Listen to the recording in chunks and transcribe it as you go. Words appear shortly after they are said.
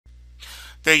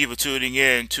Thank you for tuning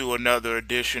in to another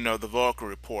edition of the VULCAN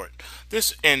Report.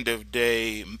 This end of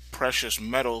day precious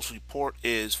metals report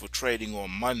is for trading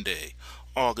on Monday,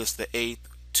 August the 8th,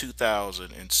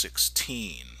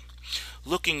 2016.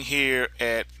 Looking here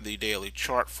at the daily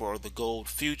chart for the gold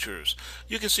futures,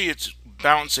 you can see it's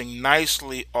bouncing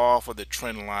nicely off of the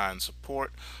trend line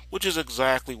support, which is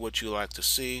exactly what you like to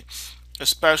see,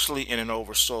 especially in an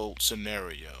oversold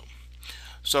scenario.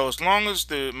 So as long as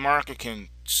the market can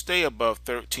stay above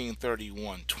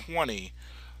 1331.20,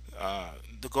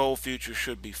 the gold future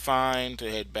should be fine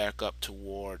to head back up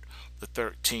toward the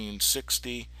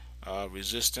 1360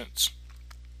 resistance.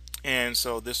 And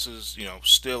so this is,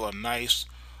 still a nice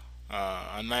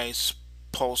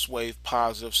pulse wave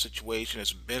positive situation.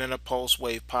 It's been in a pulse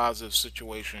wave positive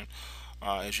situation,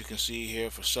 as you can see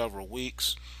here, for several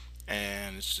weeks,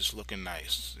 and it's just looking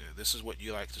nice. This is what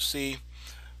you like to see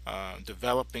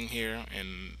developing here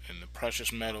in the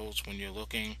precious metals when you're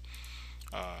looking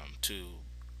to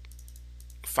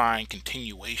find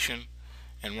continuation.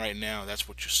 And right now, that's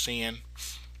what you're seeing.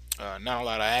 Not a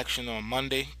lot of action on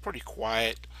Monday. Pretty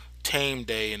quiet, tame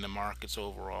day in the markets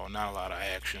overall. Not a lot of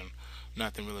action.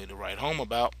 Nothing really to write home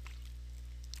about,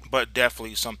 but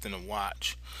definitely something to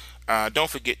watch.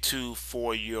 Don't forget to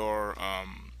for your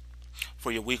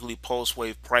weekly pulse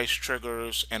wave price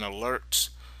triggers and alerts.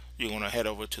 You're going to head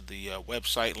over to the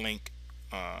website link.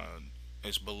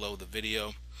 Is below the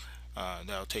video.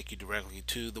 That'll take you directly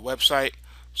to the website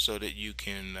so that you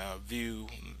can view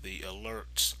the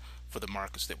alerts for the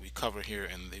markets that we cover here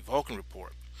in the VULCAN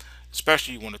report.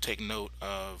 Especially, you want to take note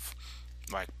of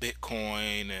like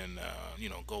Bitcoin and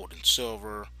gold and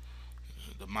silver,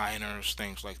 the miners,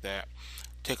 things like that.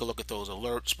 Take a look at those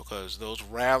alerts because those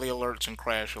rally alerts and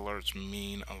crash alerts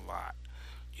mean a lot.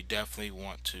 You definitely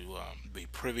want to be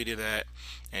privy to that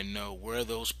and know where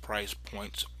those price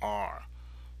points are,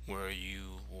 where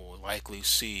you will likely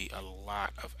see a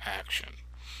lot of action,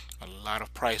 a lot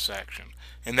of price action,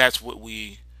 and that's what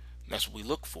we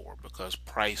look for because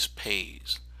price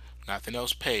pays. Nothing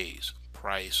else pays.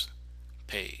 Price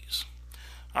pays.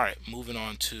 All right, moving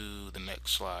on to the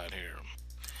next slide here.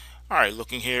 All right,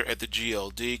 looking here at the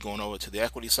GLD, going over to the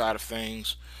equity side of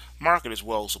things. Market is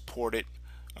well supported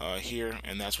here,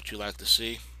 and that's what you like to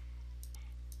see.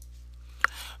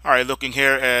 All right, looking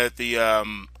here at the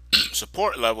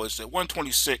support level, it's at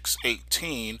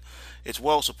 126.18. It's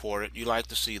well supported. You like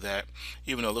to see that,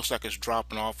 even though it looks like it's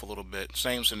dropping off a little bit.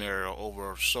 Same scenario,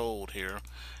 oversold here,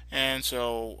 and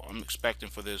so I'm expecting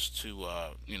for this to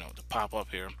pop up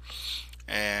here,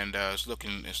 and it's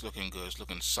looking good. It's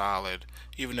looking solid,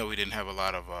 even though we didn't have a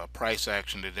lot of price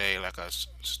action today, like I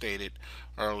stated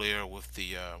earlier with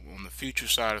the on the future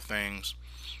side of things.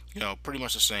 Pretty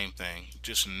much the same thing,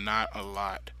 just not a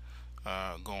lot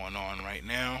going on right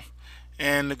now.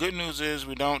 And the good news is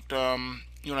we don't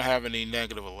have any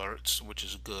negative alerts, which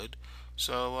is good.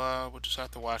 So we'll just have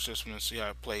to watch this one and see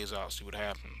how it plays out, see what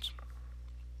happens.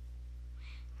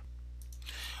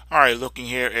 All right, looking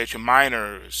here at your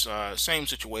miners, same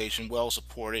situation, well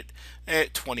supported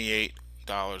at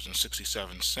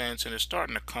 $28.67, and it's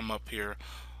starting to come up here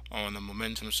on the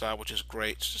momentum side, which is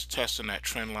great. It's just testing that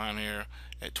trend line here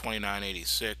at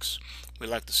 29.86. We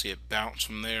like to see it bounce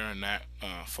from there and not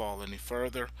fall any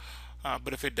further.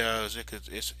 But if it does,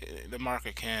 the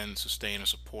market can sustain a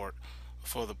support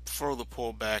for the further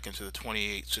pullback into the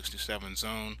 28.67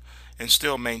 zone and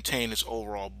still maintain its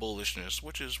overall bullishness,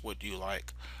 which is what you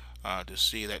like to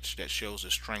see. That shows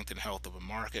the strength and health of a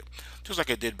market, just like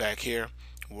it did back here,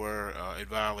 where it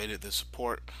violated the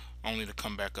support, only to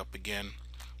come back up again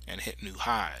and hit new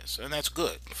highs, and that's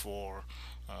good for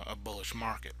a bullish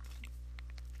market.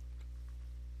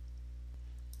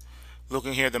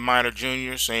 Looking here at the minor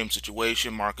junior, same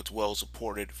situation. Market's well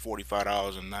supported,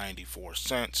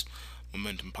 $45.94.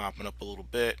 Momentum popping up a little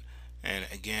bit, and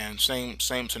again, same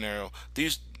scenario.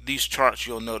 These charts,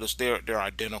 you'll notice they're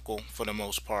identical for the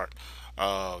most part.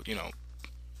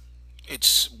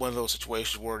 It's one of those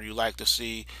situations where you like to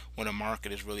see when a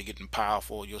market is really getting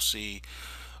powerful. You'll see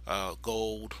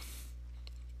gold,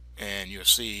 and you'll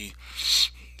see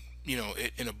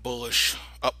it in a bullish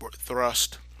upward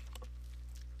thrust.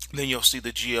 Then you'll see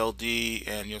the GLD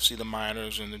and you'll see the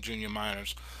miners and the junior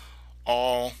miners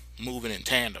all moving in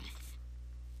tandem.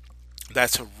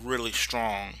 That's a really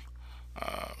strong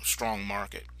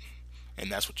market,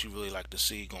 and that's what you really like to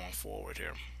see going forward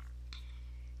here.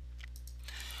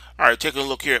 All right, take a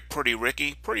look here at Pretty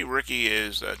Ricky. Pretty Ricky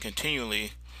is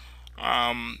continually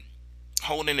um,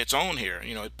 holding its own here.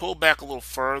 It pulled back a little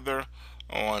further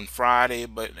on Friday,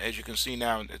 but as you can see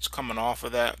now, it's coming off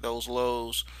of those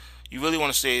lows. You really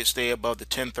want to stay above the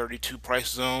 1032 price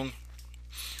zone,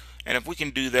 And if we can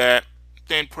do that,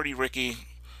 then Pretty Ricky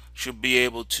should be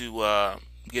able to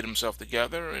get himself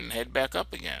together and head back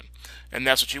up again. And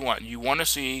that's what you want. You want to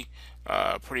see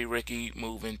Pretty Ricky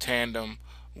move in tandem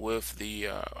with the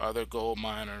other gold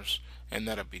miners, and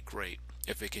that'll be great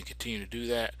if it can continue to do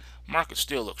that. Market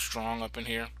still looks strong up in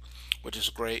here, which is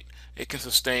great. It can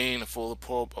sustain a further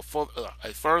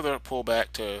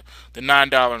pullback to the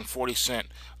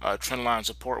 $9.40 trend line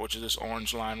support, which is this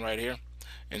orange line right here,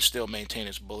 and still maintain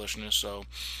its bullishness. So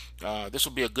this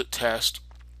will be a good test.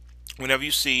 Whenever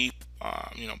you see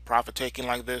profit taking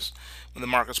like this, when the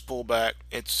markets pull back,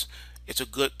 it's a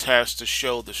good test to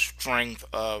show the strength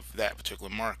of that particular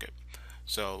market.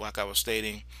 So like I was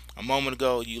stating a moment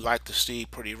ago, you like to see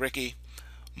Pretty Ricky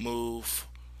move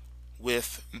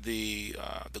with the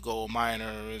gold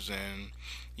miners, and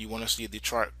you want to see the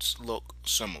charts look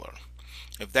similar.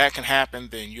 If that can happen,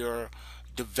 then you're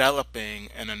developing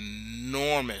an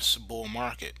enormous bull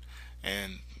market,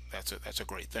 and that's a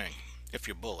great thing. If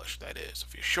you're bullish, that is.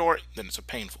 If you're short, then it's a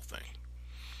painful thing.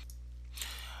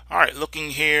 All right,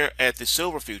 looking here at the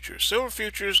silver futures. Silver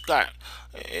futures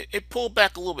it pulled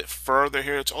back a little bit further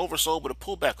here. It's oversold, but it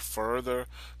pulled back further,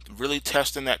 really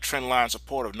testing that trend line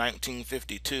support of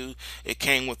 1952. It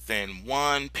came within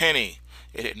 1 penny.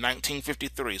 It hit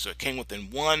 1953, so it came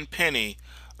within 1 penny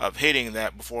of hitting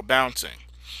that before bouncing.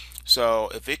 So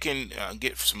if it can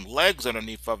get some legs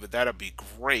underneath of it, that'll be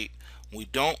great. We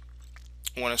don't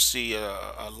want to see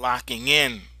a locking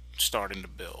in starting to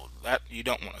build. That you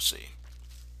don't want to see.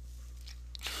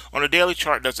 On the daily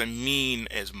chart, doesn't mean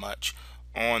as much.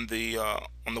 On the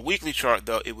weekly chart,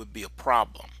 though, it would be a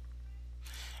problem.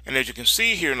 And as you can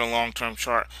see here in the long-term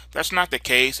chart, that's not the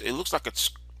case. It looks like it's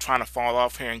trying to fall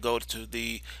off here and go to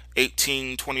the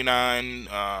 1829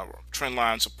 trend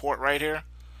line support right here.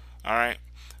 All right,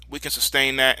 we can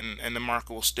sustain that, and the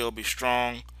market will still be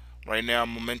strong. Right now,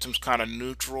 momentum's kind of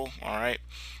neutral. All right,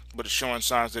 but it's showing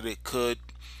signs that it could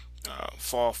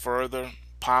fall further,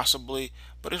 possibly,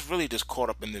 but it's really just caught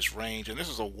up in this range, and this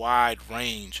is a wide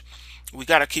range. We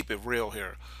got to keep it real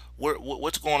here.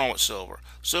 What's going on with silver?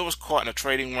 Silver's caught in a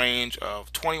trading range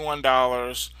of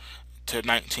 $21 to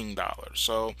 $19.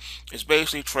 So it's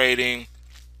basically trading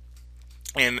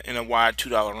in a wide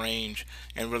 $2 range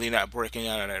and really not breaking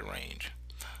out of that range.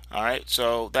 All right,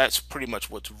 so that's pretty much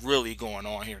what's really going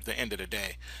on here at the end of the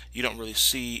day. You don't really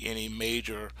see any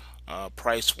major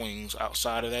price swings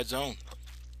outside of that zone.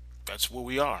 That's where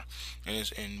we are,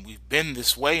 and we've been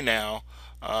this way now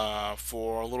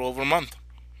for a little over a month.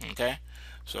 Okay,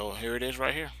 so here it is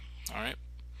right here. All right,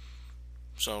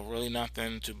 so really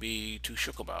nothing to be too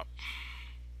shook about.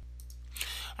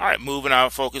 All right, moving our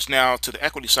focus now to the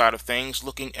equity side of things,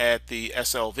 looking at the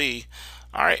SLV.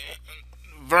 All right,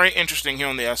 very interesting here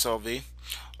on the SLV.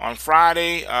 On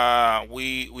Friday,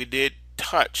 we did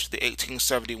touch the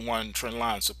 1871 trend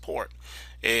line support.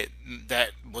 That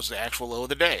was the actual low of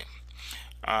the day.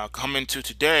 Coming to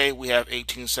today, we have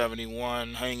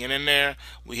 1871 hanging in there.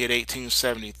 We hit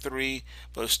 1873,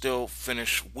 but still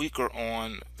finished weaker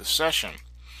on the session.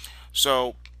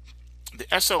 So the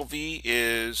SLV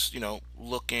is,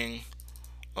 looking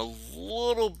a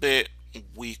little bit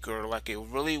weaker, like it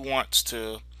really wants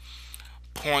to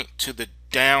point to the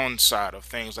downside of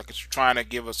things, like it's trying to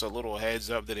give us a little heads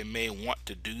up that it may want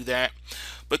to do that.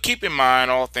 But keep in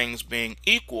mind, all things being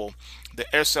equal, the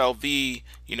SLV,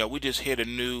 we just hit a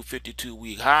new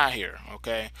 52-week high here.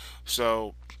 Okay,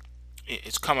 so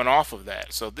it's coming off of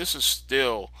that. So this is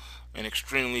still an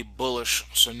extremely bullish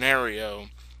scenario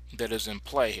that is in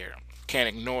play here. Can't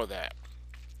ignore that.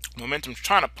 Momentum's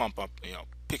trying to pump up,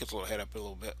 pick its little head up a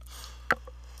little bit,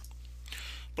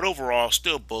 but overall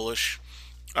still bullish.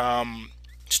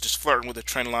 It's just flirting with the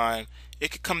trend line.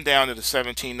 It could come down to the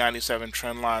 1797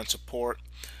 trend line support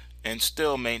and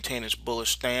still maintain its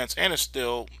bullish stance, and it's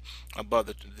still above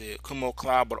the Kumo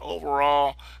cloud. But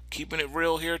overall, keeping it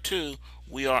real here too,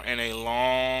 we are in a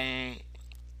long,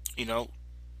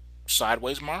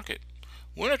 sideways market.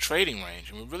 We're in a trading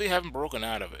range, and we really haven't broken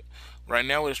out of it. Right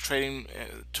now, it's trading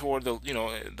toward the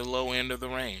the low end of the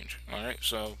range. All right,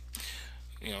 so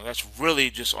that's really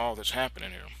just all that's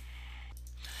happening here.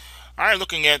 All right,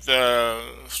 looking at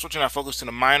switching our focus to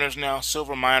the miners now.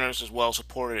 Silver miners is well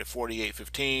supported at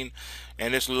 48.15,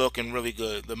 and it's looking really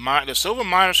good. The silver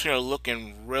miners here are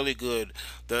looking really good.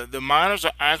 The miners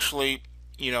are actually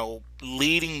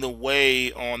leading the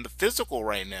way on the physical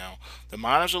right now. The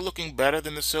miners are looking better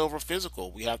than the silver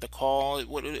physical. We have to call it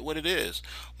what it is.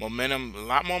 Momentum, a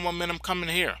lot more momentum coming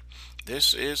here.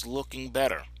 This is looking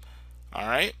better. All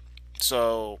right,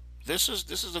 so this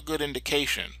is a good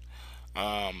indication.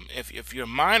 If your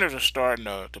miners are starting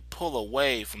to pull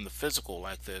away from the physical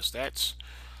like this,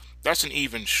 that's an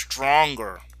even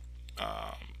stronger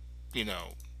you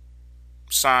know,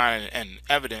 sign and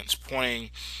evidence pointing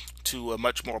to a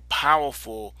much more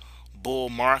powerful bull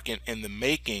market in the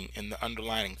making in the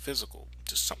underlying physical.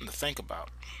 Just something to think about.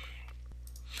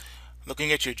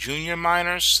 Looking at your junior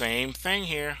miners, same thing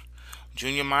here.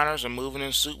 Junior miners are moving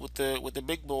in suit with the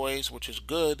big boys, which is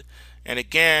good. And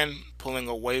again, pulling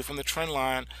away from the trend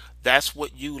line. That's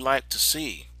what you like to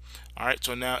see. All right,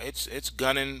 so now it's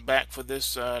gunning back for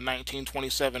this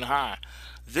 1927 high.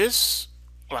 This,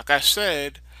 like I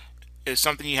said, is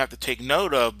something you have to take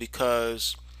note of,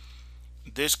 because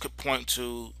this could point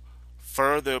to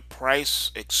further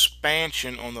price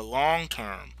expansion on the long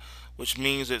term, which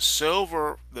means that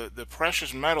silver, the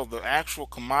precious metal, the actual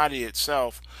commodity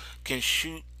itself, can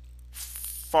shoot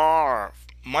far,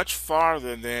 much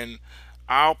farther than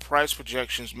our price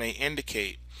projections may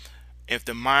indicate if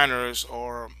the miners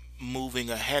are moving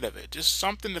ahead of it. Just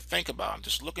something to think about. I'm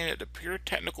just looking at the pure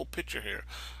technical picture here.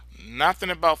 Nothing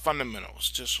about fundamentals.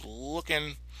 Just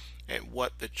looking at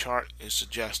what the chart is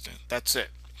suggesting. That's it.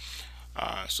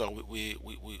 So we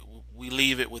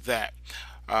leave it with that.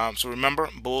 So remember,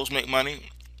 bulls make money,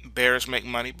 bears make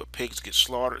money, but pigs get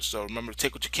slaughtered. So remember to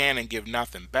take what you can and give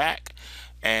nothing back.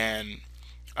 And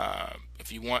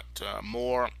if you want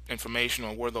more information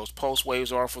on where those pulse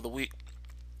waves are for the week,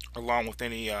 along with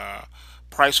any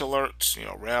price alerts,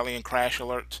 rally and crash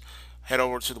alerts, head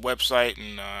over to the website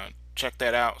and check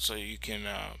that out, so you can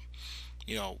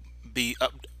be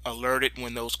alerted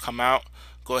when those come out.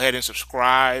 Go ahead and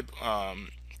subscribe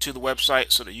to the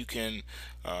website so that you can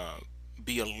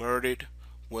be alerted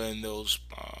when those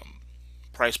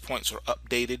price points are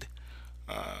updated.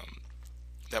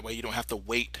 That way you don't have to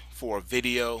wait for a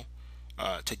video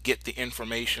to get the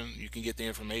information. You can get the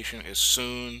information as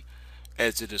soon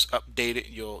as it is updated.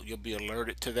 You'll be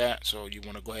alerted to that. So you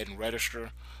want to go ahead and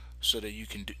register so that you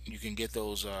can get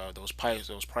those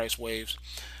price waves.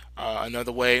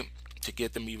 Another way to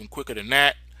get them even quicker than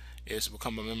that is to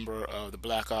become a member of the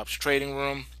Black Ops Trading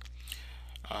Room.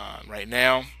 Right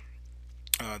now,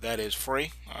 that is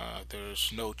free.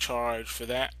 There's no charge for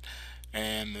that,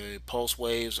 and the pulse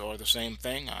waves are the same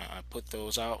thing. I put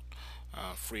those out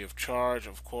free of charge,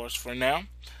 of course, for now.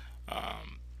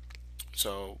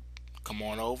 So come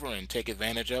on over and take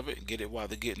advantage of it and get it while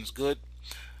the getting's good,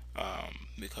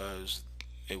 because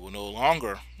it will no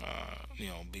longer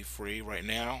be free right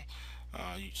now.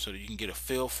 So that you can get a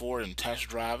feel for it and test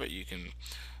drive it. You can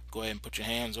go ahead and put your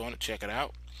hands on it, check it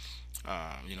out,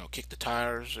 kick the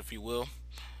tires, if you will,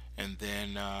 and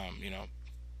then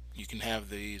you can have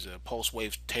these pulse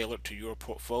waves tailored to your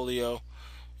portfolio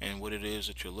and what it is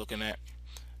that you're looking at,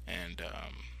 and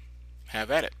have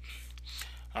at it.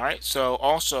 All right, so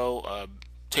also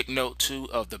take note too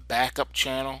of the backup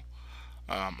channel.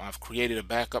 I've created a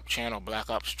backup channel, Black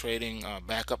Ops Trading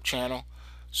backup channel.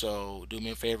 So do me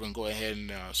a favor and go ahead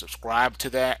and subscribe to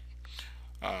that.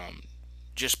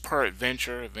 Just per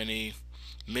adventure, if any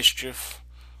mischief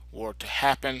were to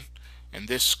happen and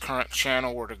this current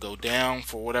channel were to go down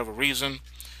for whatever reason,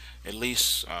 at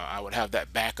least I would have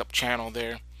that backup channel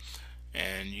there,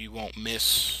 and you won't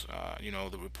miss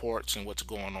the reports and what's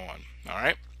going on. All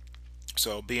right,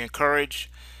 so be encouraged,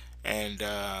 and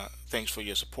thanks for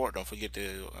your support. Don't forget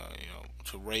to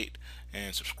rate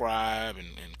and subscribe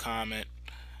and comment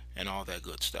and all that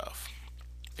good stuff.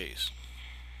 Peace.